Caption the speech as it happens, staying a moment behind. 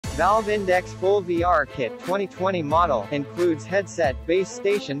Valve Index Full VR Kit 2020 model includes headset, base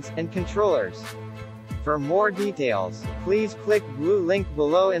stations, and controllers. For more details, please click blue link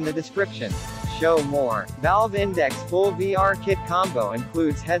below in the description. Show more. Valve Index Full VR Kit combo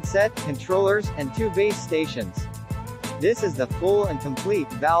includes headset, controllers, and 2 base stations. This is the full and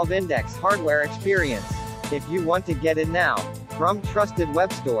complete Valve Index hardware experience. If you want to get it now, from trusted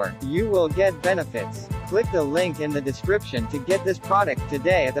web store, you will get benefits. Click the link in the description to get this product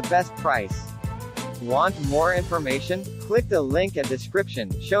today at the best price. Want more information? Click the link at description.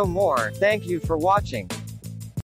 Show more. Thank you for watching.